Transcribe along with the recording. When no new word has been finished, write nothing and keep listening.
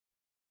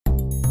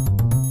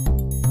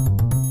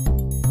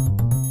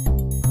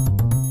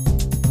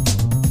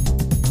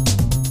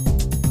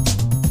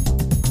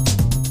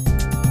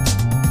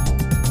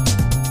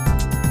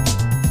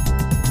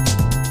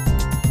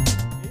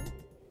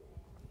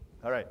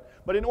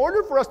But in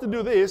order for us to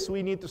do this,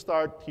 we need to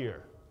start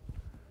here.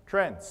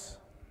 Trends.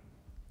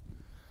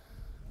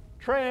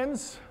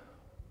 Trends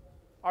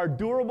are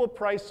durable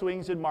price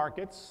swings in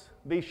markets.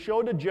 They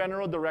show the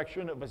general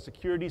direction of a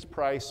security's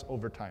price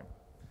over time.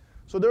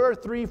 So there are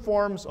three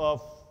forms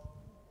of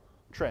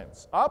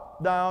trends: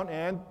 up, down,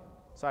 and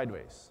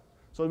sideways.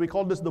 So we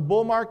call this the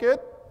bull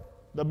market,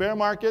 the bear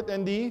market,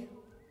 and the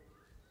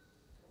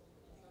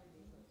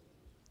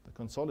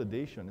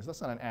consolidation.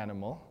 That's not an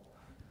animal.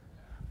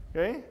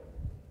 Okay?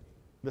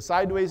 The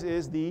sideways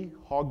is the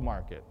hog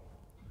market.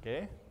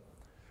 Okay?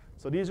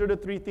 So these are the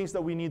three things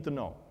that we need to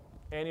know.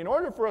 And in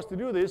order for us to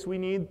do this, we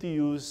need to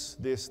use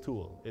this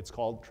tool. It's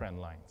called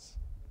trend lines.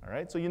 All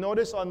right? So you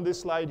notice on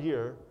this slide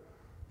here,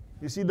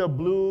 you see the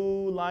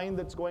blue line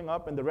that's going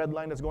up and the red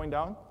line that's going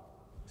down?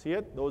 See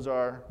it? Those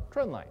are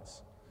trend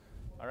lines.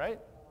 All right?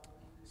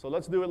 So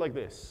let's do it like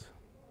this.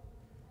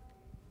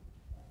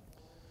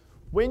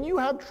 When you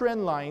have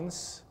trend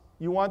lines,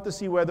 you want to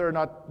see whether or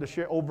not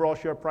the overall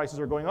share prices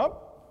are going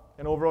up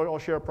and overall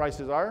share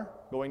prices are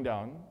going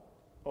down,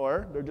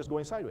 or they're just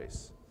going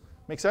sideways.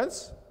 Make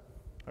sense?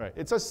 All right.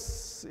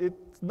 It's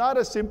not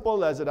as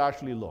simple as it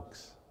actually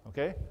looks.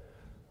 Okay?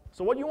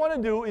 So what you want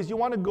to do is you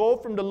want to go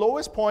from the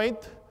lowest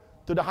point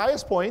to the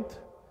highest point,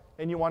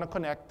 and you want to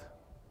connect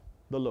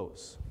the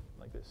lows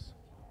like this.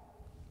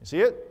 You see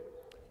it?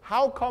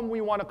 How come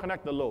we want to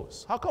connect the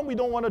lows? How come we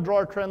don't want to draw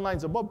our trend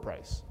lines above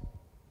price?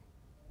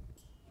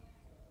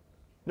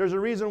 There's a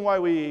reason why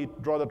we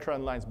draw the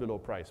trend lines below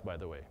price, by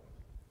the way.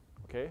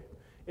 Okay?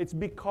 It's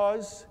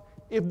because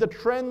if the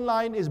trend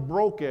line is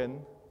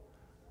broken,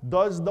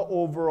 does the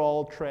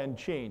overall trend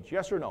change?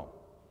 Yes or no?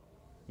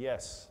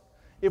 Yes.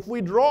 If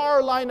we draw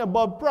our line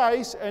above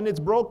price and it's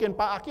broken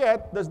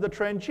paakyat, does the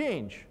trend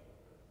change?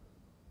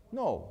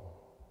 No.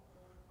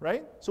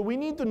 Right? So we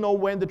need to know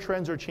when the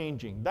trends are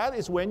changing. That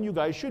is when you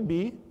guys should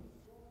be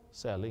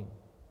selling.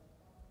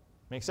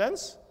 Make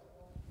sense?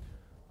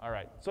 All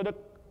right. So the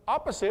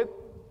opposite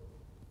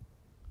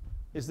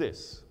is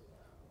this.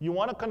 You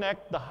want to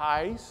connect the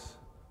highs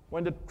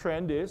when the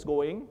trend is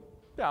going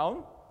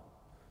down,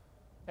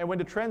 and when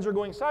the trends are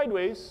going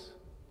sideways,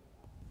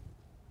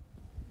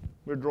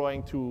 we're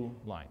drawing two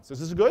lines.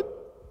 Is this good?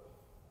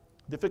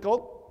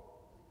 Difficult?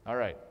 All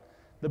right.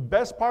 The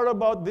best part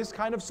about this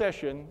kind of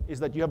session is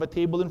that you have a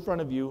table in front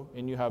of you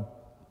and you have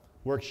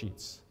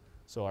worksheets.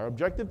 So our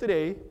objective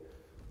today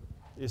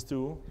is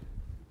to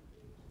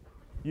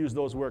use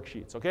those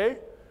worksheets, okay?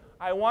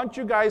 I want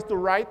you guys to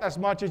write as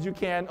much as you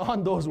can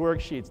on those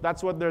worksheets.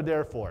 That's what they're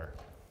there for.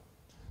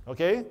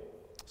 Okay?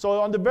 So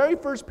on the very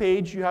first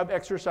page, you have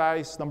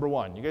exercise number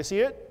 1. You guys see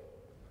it?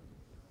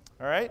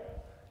 All right?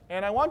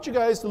 And I want you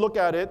guys to look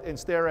at it and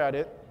stare at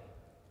it.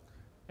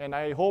 And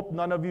I hope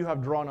none of you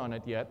have drawn on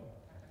it yet.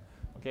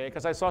 Okay?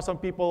 Because I saw some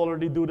people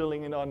already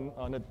doodling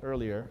on it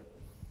earlier.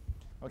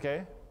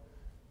 Okay?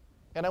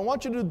 And I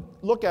want you to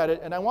look at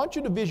it, and I want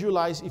you to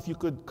visualize if you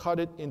could cut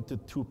it into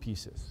 2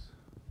 pieces.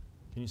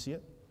 Can you see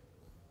it?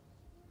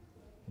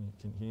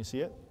 Can you see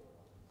it?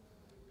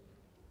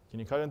 Can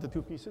you cut it into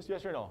 2 pieces?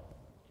 Yes or no?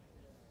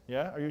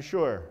 Yeah? Are you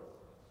sure?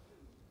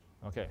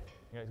 Okay.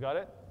 You guys got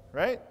it?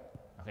 Right?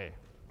 Okay.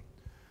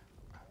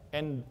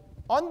 And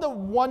on the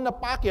one na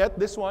packet,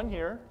 this one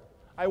here,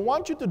 I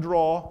want you to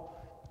draw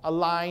a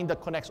line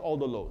that connects all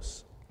the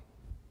lows.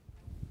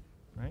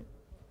 Right?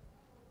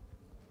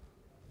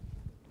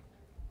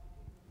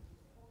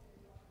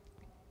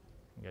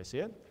 You guys see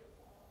it?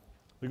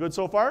 We good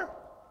so far?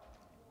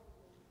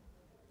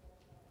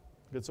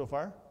 Good so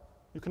far?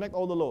 You connect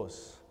all the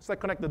lows. It's like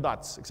connect the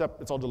dots, except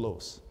it's all the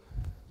lows.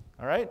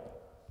 All right?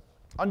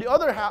 On the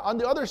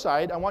other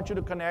side, I want you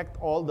to connect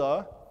all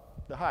the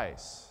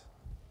highs.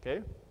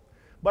 Okay?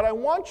 But I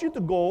want you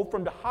to go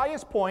from the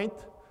highest point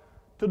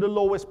to the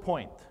lowest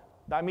point.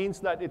 That means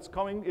that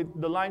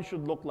the line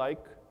should look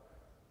like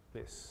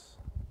this.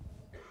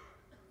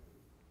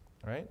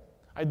 All right?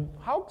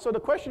 So the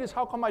question is,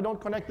 how come I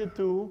don't connect it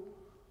to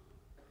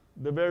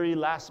the very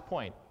last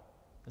point?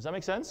 Does that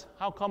make sense?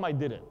 How come I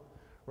didn't?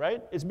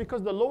 Right? It's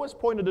because the lowest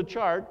point of the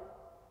chart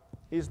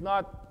is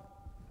not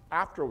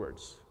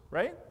afterwards,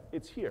 right?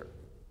 It's here.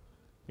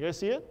 You guys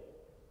see it?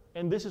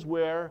 And this is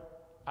where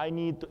I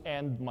need to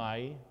end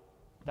my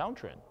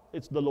downtrend.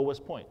 It's the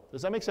lowest point.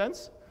 Does that make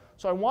sense?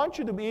 So I want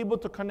you to be able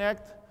to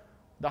connect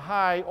the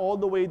high all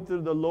the way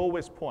to the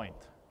lowest point.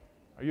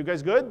 Are you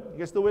guys good? You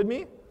guys still with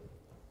me?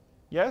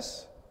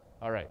 Yes?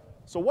 All right.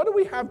 So what do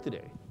we have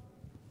today?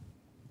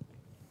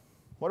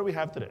 What do we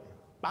have today?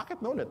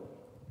 Bakit nonet?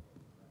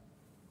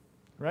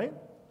 Right?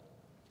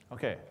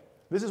 Okay.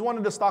 This is one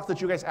of the stocks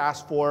that you guys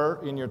asked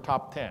for in your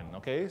top 10.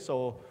 Okay?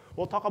 So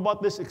we'll talk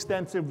about this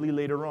extensively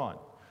later on.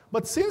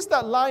 But since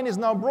that line is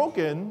now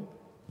broken,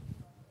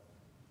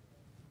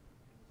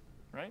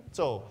 right?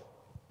 So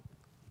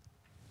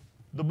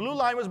the blue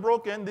line was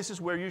broken. This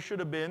is where you should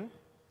have been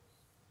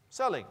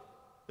selling.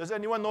 Does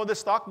anyone know this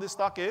stock? This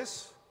stock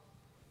is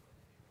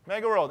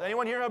Mega World.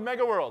 Anyone here have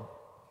Mega World?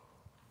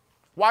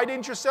 Why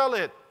didn't you sell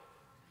it?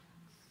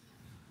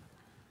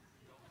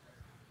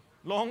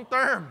 Long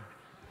term.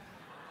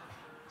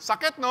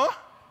 Sakit, no?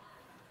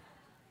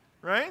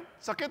 Right?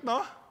 Sakit,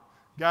 no?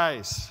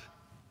 Guys,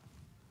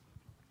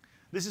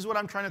 this is what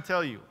I'm trying to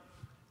tell you.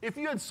 If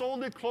you had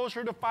sold it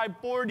closer to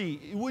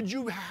 540, would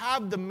you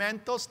have the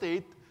mental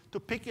state to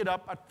pick it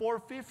up at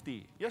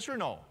 450? Yes or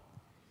no?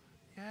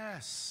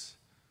 Yes.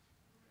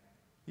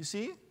 You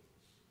see?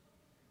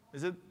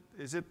 Is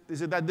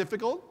it that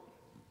difficult?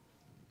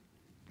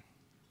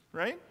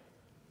 Right?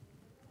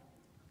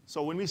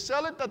 So when we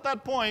sell it at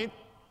that point,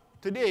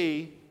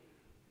 today,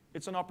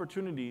 it's an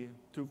opportunity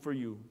for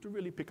you to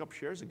really pick up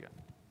shares again.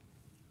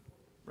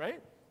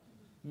 Right?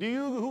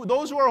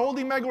 Those who are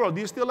holding MegaWorld,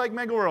 do you still like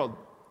MegaWorld?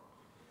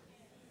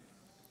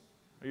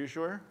 Are you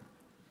sure?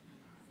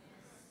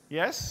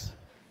 Yes?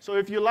 So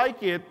if you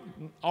like it,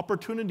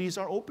 opportunities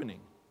are opening.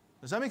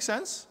 Does that make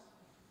sense?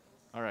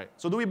 All right.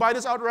 So do we buy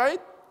this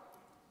outright?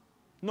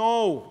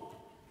 No.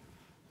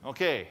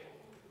 Okay.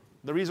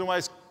 The reason why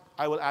is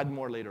I will add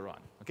more later on.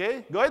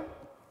 Okay? Good?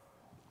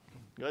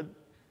 Good?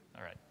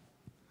 All right.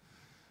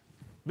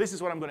 This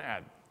is what I'm going to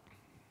add.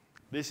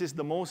 This is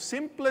the most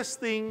simplest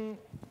thing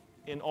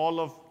in all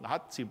of,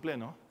 lahat simple,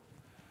 no?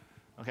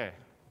 Okay.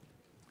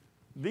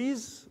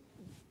 These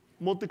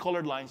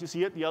multicolored lines, you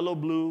see it? Yellow,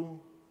 blue,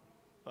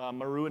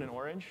 maroon, and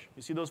orange.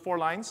 You see those 4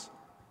 lines?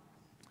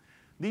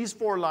 These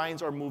 4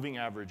 lines are moving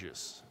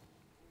averages.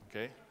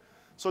 Okay?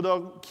 So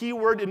the key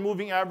word in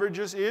moving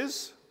averages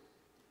is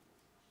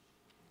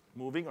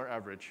moving or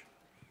average?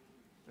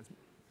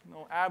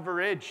 No,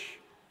 average.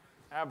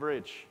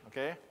 Average.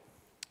 Okay?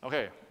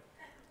 Okay.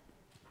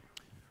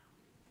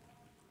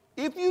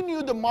 If you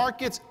knew the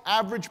market's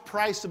average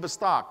price of a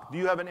stock, do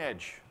you have an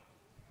edge?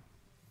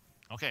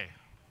 Okay.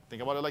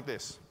 Think about it like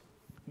this.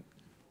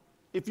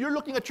 If you're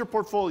looking at your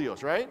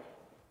portfolios, right?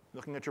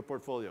 Looking at your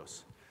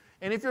portfolios.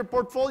 And if your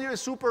portfolio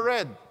is super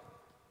red,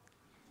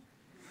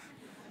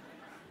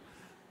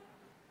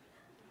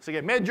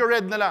 sige, medyo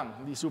red na lang,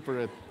 hindi super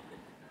red.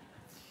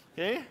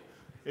 Okay?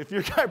 If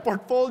your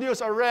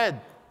portfolios are red,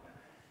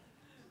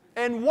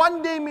 and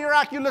one day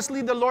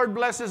miraculously the Lord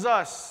blesses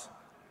us,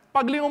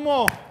 paglingon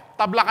mo,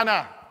 tabla ka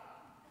na.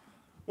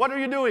 What are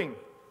you doing?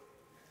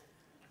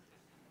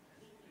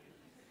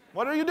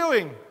 What are you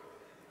doing?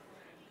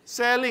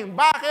 Selling.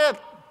 Bakit?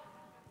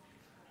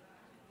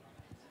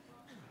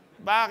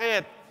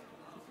 Bakit?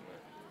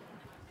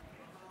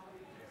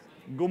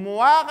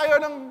 Gumawa kayo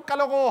ng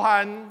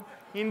kalokohan,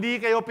 hindi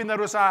kayo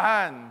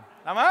pinarusahan.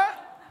 Tama?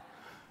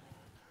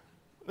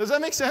 Does that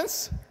make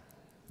sense?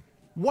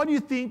 What do you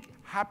think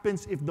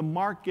happens if the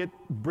market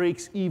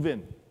breaks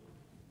even?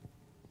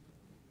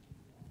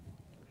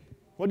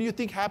 What do you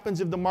think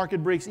happens if the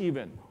market breaks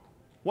even?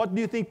 What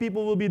do you think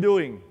people will be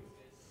doing?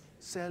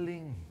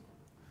 Selling.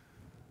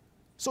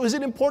 So is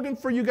it important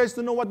for you guys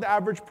to know what the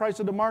average price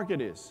of the market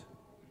is?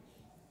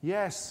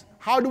 Yes.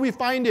 How do we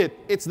find it?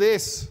 It's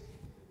this.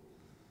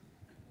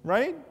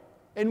 Right?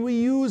 And we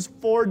use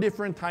 4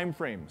 different time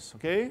frames,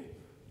 okay?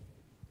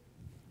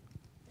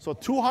 So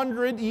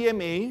 200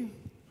 EMA.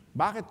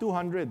 Bakit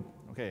 200?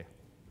 Okay.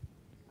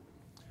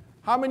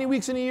 How many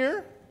weeks in a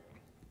year?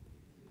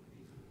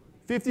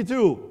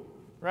 52,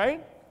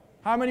 right?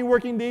 How many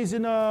working days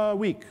in a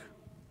week?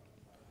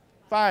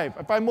 5.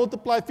 If I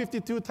multiply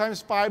 52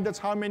 times 5, that's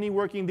how many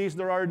working days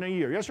there are in a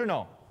year. Yes or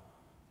no?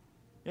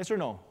 Yes or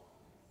no?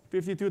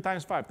 52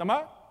 times 5.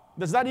 Tama?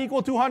 Does that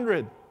equal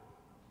 200?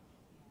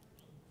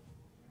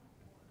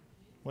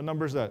 What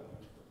number is that?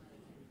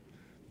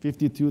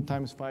 52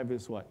 times 5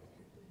 is what?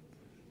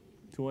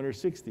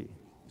 260.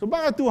 So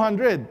bakit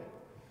 200?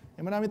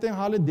 Eh, marami tayong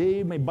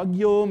holiday, may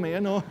bagyo, may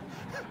ano.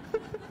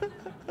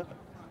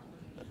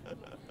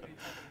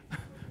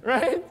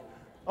 Right?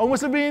 O mo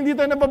sabihin, hindi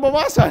tayo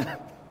nababawasan.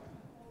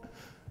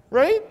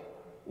 Right?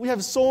 We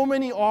have so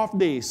many off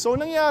days. So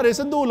nangyari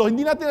sa dulo,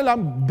 hindi natin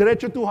alam,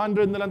 diretso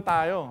 200 na lang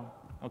tayo.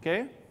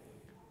 Okay?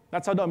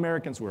 That's how the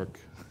Americans work.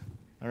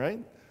 All right?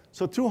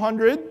 So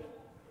 200,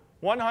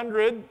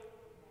 100,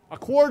 a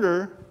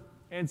quarter,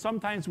 and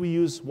sometimes we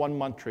use 1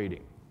 month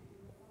trading.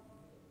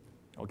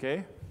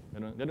 Okay?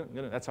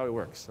 That's how it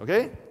works.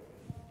 Okay?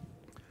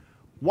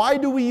 Why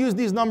do we use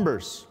these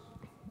numbers?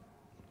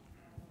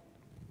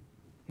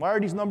 Why are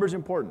these numbers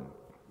important?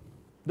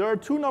 There are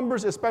 2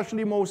 numbers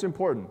especially most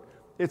important.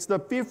 It's the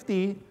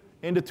 50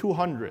 and the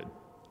 200.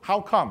 How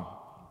come?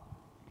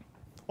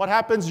 What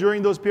happens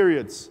during those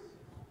periods?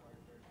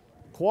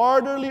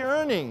 Quarterly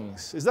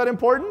earnings. Is that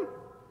important?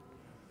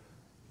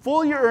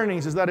 Full year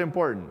earnings, is that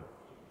important?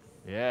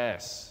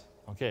 Yes.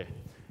 Okay.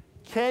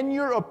 Can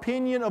your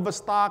opinion of a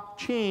stock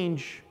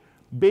change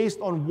based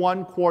on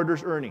 1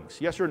 quarter's earnings?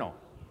 Yes or no?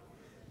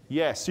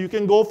 Yes. So you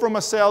can go from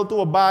a sell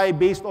to a buy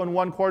based on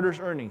 1 quarter's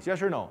earnings.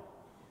 Yes or no?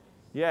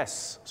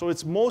 Yes. So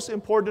it's most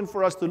important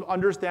for us to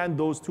understand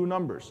those 2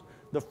 numbers.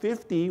 The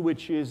 50,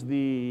 which is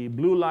the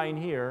blue line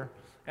here,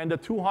 and the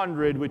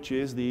 200, which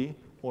is the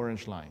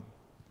orange line.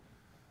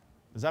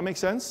 Does that make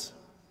sense?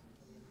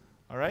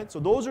 All right. So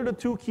those are the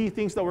 2 key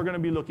things that we're going to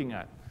be looking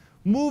at.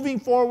 Moving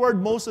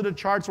forward, most of the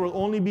charts will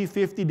only be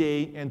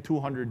 50-day and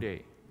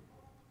 200-day.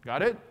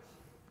 Got it?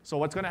 So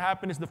what's going to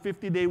happen is the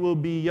 50-day will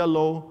be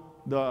yellow,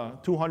 the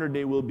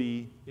 200-day will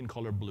be in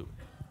color blue.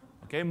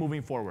 Okay,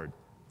 moving forward.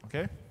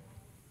 Okay?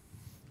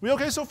 We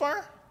okay so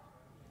far?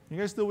 You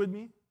guys still with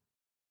me?